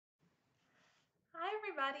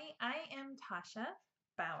everybody, I am Tasha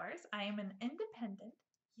Bowers. I am an independent,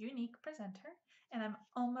 unique presenter, and I'm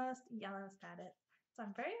almost yellow status. So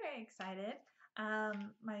I'm very, very excited.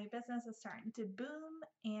 My business is starting to boom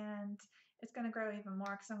and it's going to grow even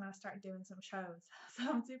more because I'm going to start doing some shows. So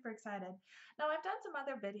I'm super excited. Now, I've done some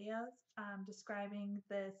other videos describing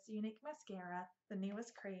this Younique mascara, the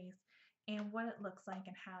newest craze, and what it looks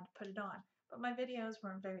like and how to put it on. But my videos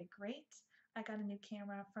weren't very great. I got a new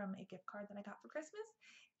camera from a gift card that I got for Christmas,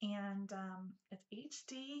 and it's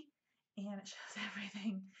HD and it shows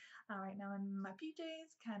everything. Right now in my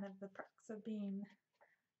PJs, kind of the perks of being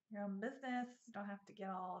your own business. You don't have to get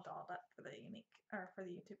all dolled up for the Younique or for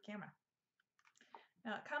the YouTube camera.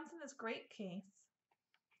 Now it comes in this great case.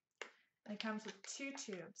 And it comes with two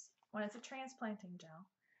tubes. One is a transplanting gel,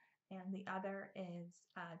 and the other is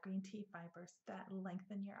green tea fibers that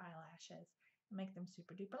lengthen your eyelashes and make them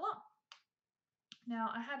super duper long.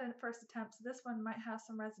 Now, I had a first attempt, so this one might have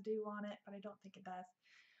some residue on it, but I don't think it does.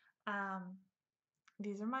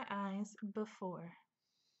 These are my eyes before.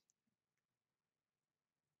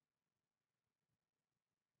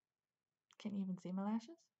 Can you even see my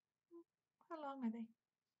lashes? How long are they?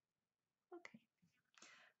 Okay.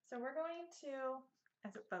 So we're going to,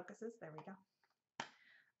 as it focuses, there we go.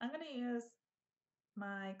 I'm going to use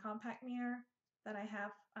my compact mirror that I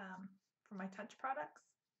have for my touch products.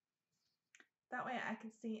 That way I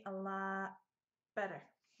can see a lot better.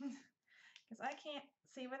 Because I can't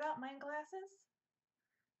see without my glasses.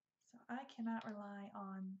 So I cannot rely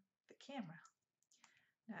on the camera.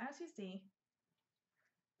 Now, as you see,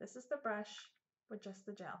 this is the brush with just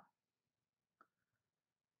the gel.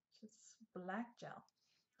 Just black gel.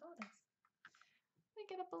 Oh, it is. Let me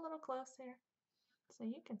get up a little close here so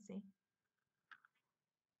you can see.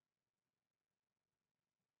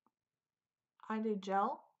 I do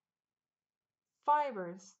gel,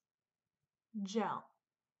 fibers, gel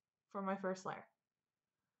for my first layer.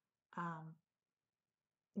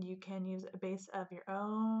 You can use a base of your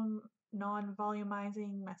own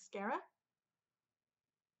non-volumizing mascara,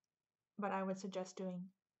 but I would suggest doing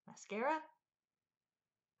mascara,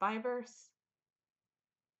 fibers,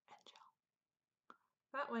 and gel.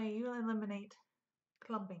 That way you eliminate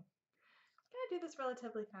clumping. I'm going to do this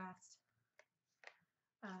relatively fast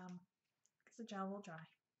because the gel will dry.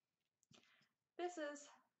 This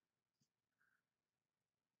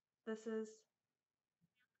is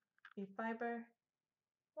the fiber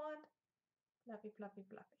wand, fluffy, fluffy,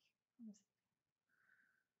 fluffy.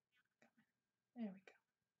 There we go.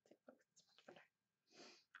 See, it looks much better.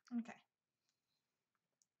 Okay.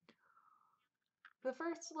 The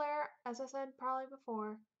first layer, as I said probably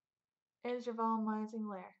before, is your volumizing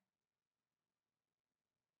layer.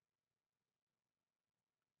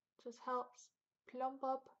 Just helps plump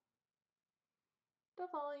up the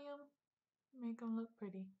volume, make them look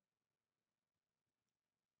pretty.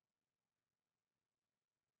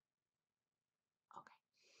 Okay.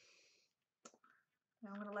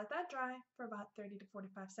 Now I'm going to let that dry for about 30 to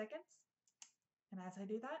 45 seconds. And as I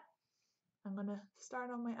do that, I'm going to start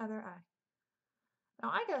on my other eye. Now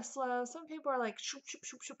I go slow. Some people are like shoop, shoop,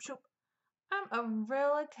 shoop, shoop, shoop. I'm a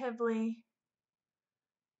relatively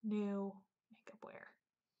new makeup wearer.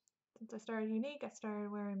 Since I started Younique, I started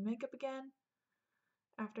wearing makeup again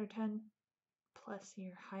after a 10+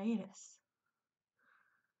 year hiatus.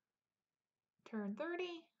 Turned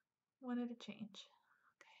 30, wanted to change.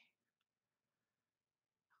 Okay.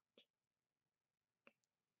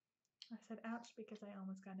 I said ouch because I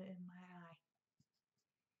almost got it in my eye.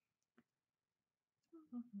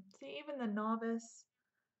 See, even the novice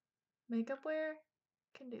makeup wearer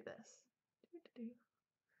can do this. Do-do-do.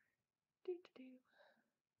 Do-do-do.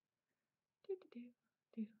 Do-do-do.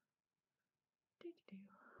 Do. Do-do-do.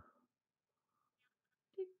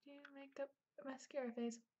 Do-do-do. Makeup mascara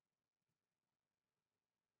face.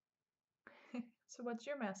 So what's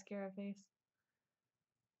your mascara face?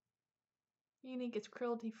 Younique is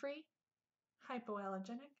cruelty-free,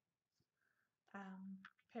 hypoallergenic,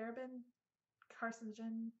 paraben,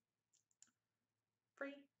 carcinogen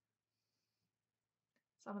free.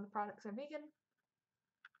 Some of the products are vegan.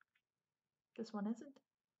 This one isn't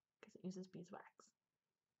because it uses beeswax.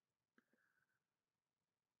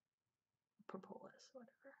 Propolis,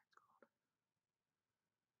 whatever it's called.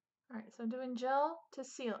 Alright, so I'm doing gel to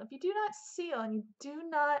seal. If you do not seal and you do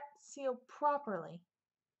not seal properly,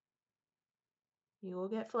 you will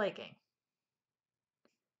get flaking.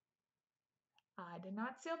 I did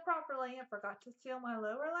not seal properly. I forgot to seal my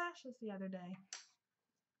lower lashes the other day.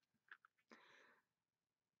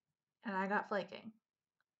 And I got flaking.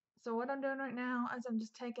 So what I'm doing right now is I'm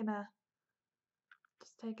just taking a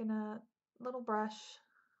little brush,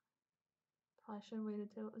 Probably should have waited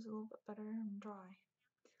till it was a little bit better and dry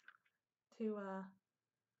to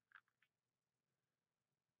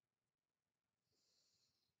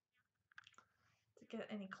get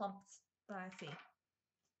any clumps that I see.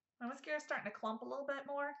 My mascara is starting to clump a little bit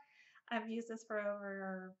more. I've used this for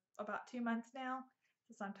over about 2 months now,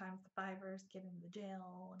 so sometimes the fibers get in the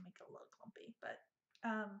gel and make it a little clumpy, but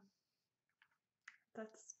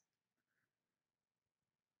that's,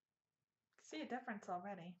 see a difference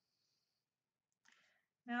already.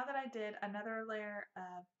 Now that I did another layer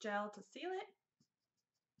of gel to seal it,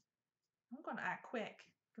 I'm going to act quick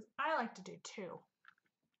because I like to do 2.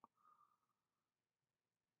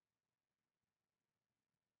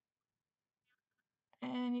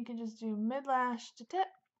 And you can just do mid-lash to tip.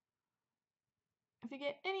 If you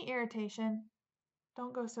get any irritation,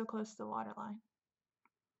 don't go so close to the waterline.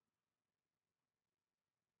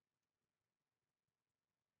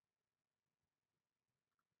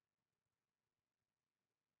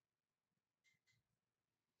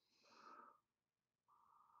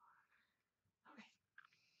 Okay.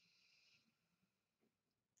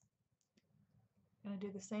 Gonna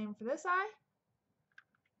do the same for this eye.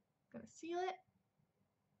 Gonna seal it.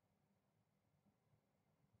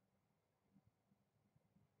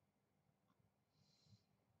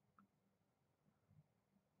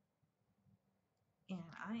 And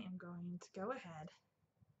I am going to go ahead,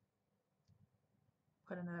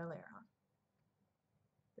 put another layer on.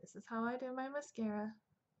 This is how I do my mascara.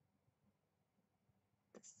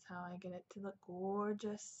 This is how I get it to look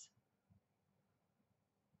gorgeous.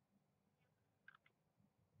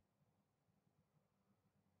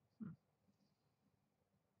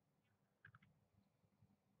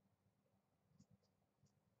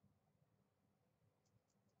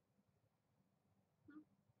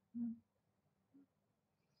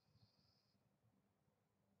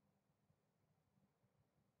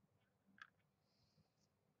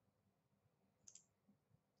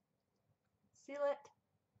 Seal it.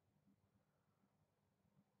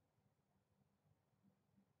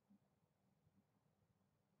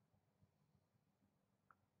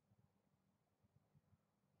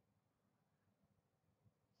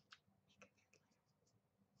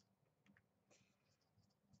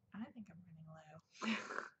 I think I'm running low.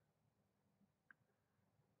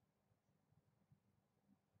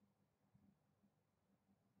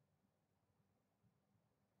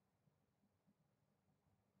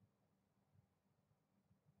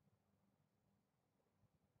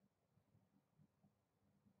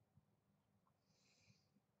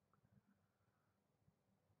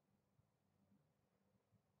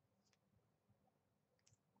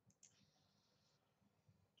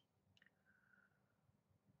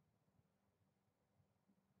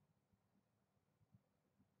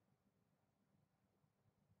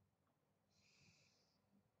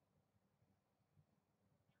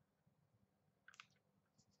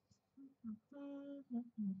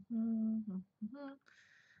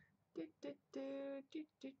 Do, do, do, do,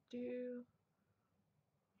 do, do.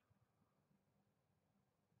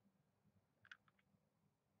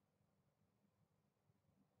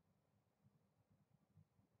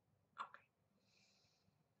 Okay.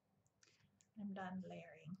 I'm done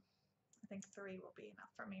layering. I think 3 will be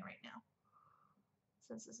enough for me right now,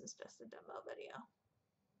 since this is just a demo video.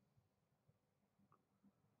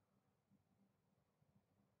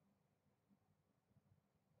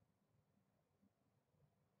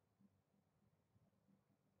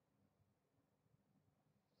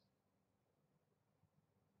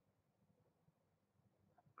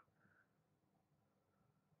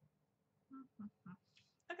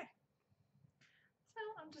 Okay, so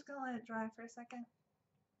I'm just gonna let it dry for a second.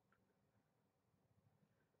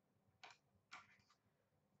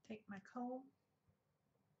 Take my comb,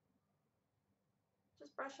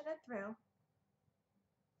 just brushing it through,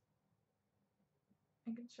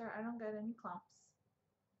 making sure I don't get any clumps.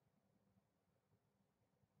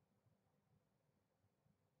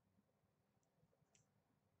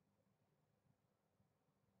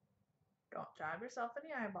 Don't jab yourself in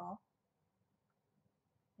the eyeball,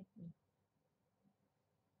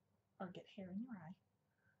 or get hair in your eye.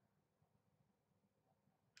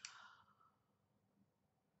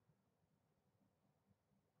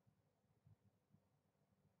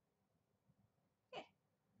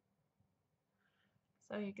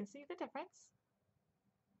 So you can see the difference.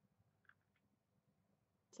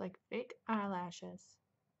 It's like fake eyelashes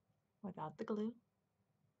without the glue.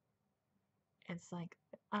 It's like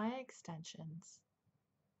eyelash extensions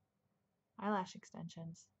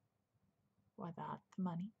without the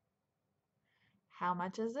money. How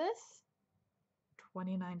much is this?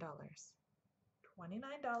 $29.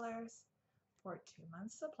 $29 for 2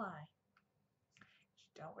 months supply.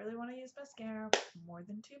 You don't really want to use mascara more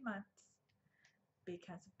than 2 months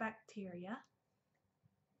because of bacteria.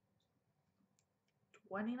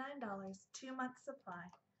 $29, 2 month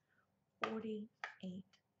supply, 48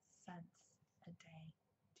 cents a day.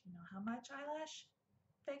 Do you know how much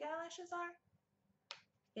fake eyelashes are?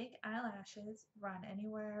 Fake eyelashes run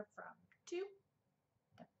anywhere from $2 to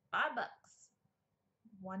 $5,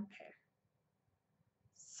 one pair.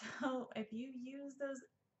 So if you use those,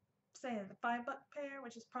 say the $5 pair,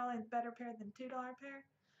 which is probably a better pair than $2 pair,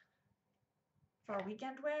 for a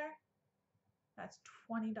weekend wear, that's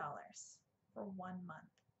 $20 for 1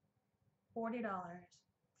 month. $40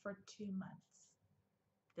 for 2 months.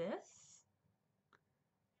 This,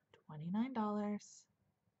 $29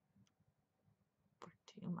 for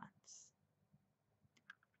 2 months.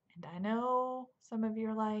 And I know some of you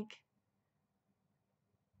are like,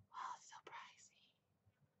 oh, it's so pricey.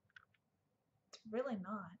 It's really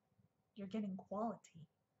not. You're getting quality.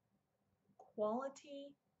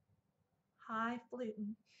 Quality,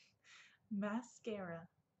 highfalutin mascara.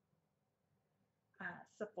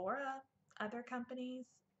 Sephora, other companies,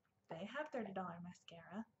 they have $30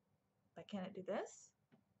 mascara. But can it do this?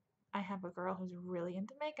 I have a girl who's really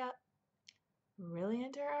into makeup, really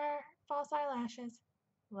into her false eyelashes,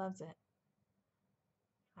 loves it.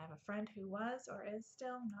 I have a friend who was or is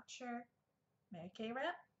still, not sure, Mary Kay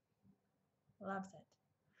rep, loves it.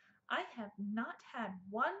 I have not had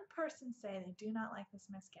one person say they do not like this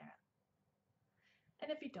mascara.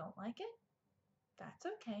 And if you don't like it, that's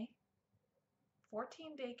okay.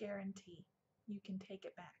 14-day guarantee. You can take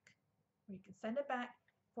it back. Or you can send it back.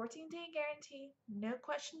 14-day guarantee, no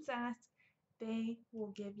questions asked. They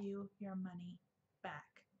will give you your money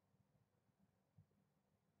back.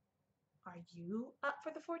 Are you up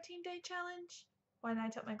for the 14-day challenge? Why did I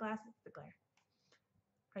tilt my glasses to the glare?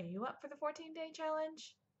 Are you up for the 14-day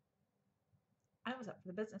challenge? I was up for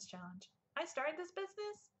the business challenge. I started this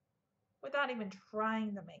business without even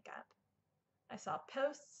trying the makeup. I saw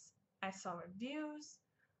posts, I saw reviews,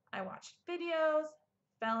 I watched videos,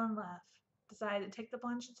 fell in love, decided to take the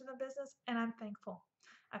plunge into the business, and I'm thankful.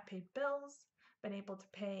 I've paid bills, been able to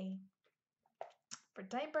pay for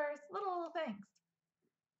diapers, little things.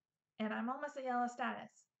 And I'm almost at yellow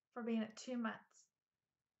status for being at 2 months.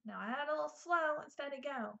 Now I had a little slow and steady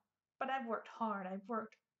go, but I've worked hard. I've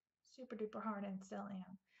worked super duper hard and still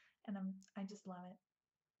am. And I just love it.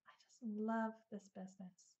 I just love this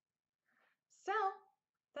business. So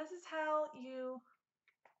this is how you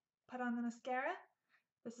put on the mascara.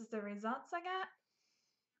 This is the results I got.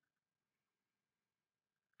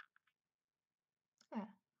 Yeah.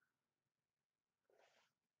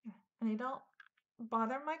 And they don't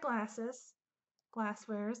bother my glasswares.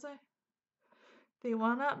 They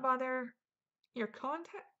will not bother your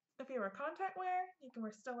contact. If you wear contact wear, you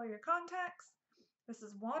can still wear your contacts. This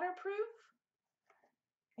is waterproof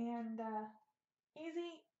and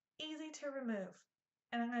easy to remove.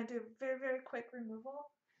 And I'm going to do a very, very quick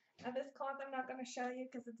removal. Now this cloth I'm not going to show you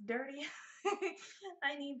because it's dirty.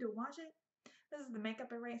 I need to wash it. This is the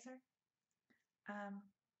makeup eraser.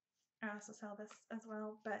 I also sell this as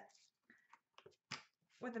well, but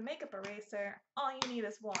with the makeup eraser, all you need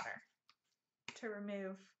is water to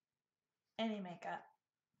remove any makeup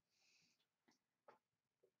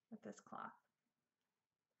with this cloth.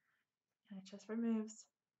 And it just removes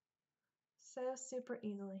so super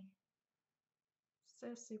easily.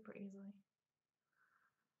 So super easily.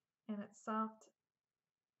 And it's soft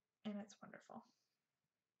and it's wonderful.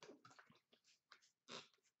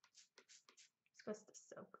 It's supposed to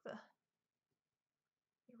soak the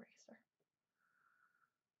eraser.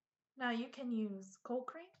 Now you can use cold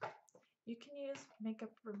cream, you can use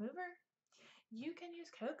makeup remover, you can use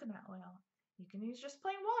coconut oil, you can use just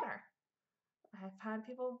plain water. I've had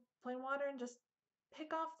people plain water and just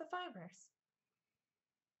pick off the fibers.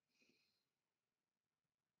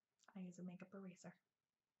 I use a makeup eraser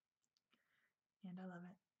and I love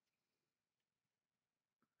it.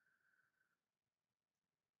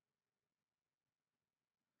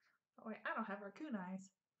 Oh wait, I don't have raccoon eyes.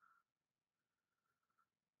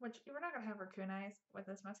 Which, you're not going to have raccoon eyes with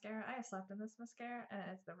this mascara. I have slept in this mascara and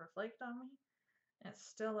it's never flaked on me. And it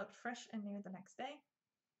still looked fresh and new the next day.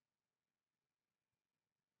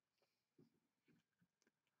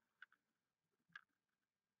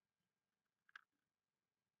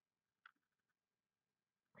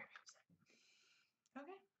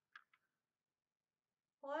 Okay.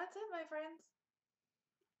 Well, that's it, my friends.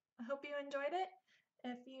 I hope you enjoyed it.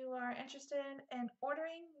 If you are interested in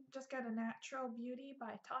ordering, just go to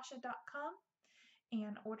naturalbeautybytasha.com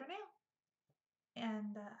and order now.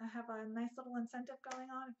 And I have a nice little incentive going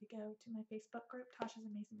on if you go to my Facebook group, Tasha's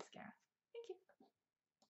Amazing Mascara. Thank you.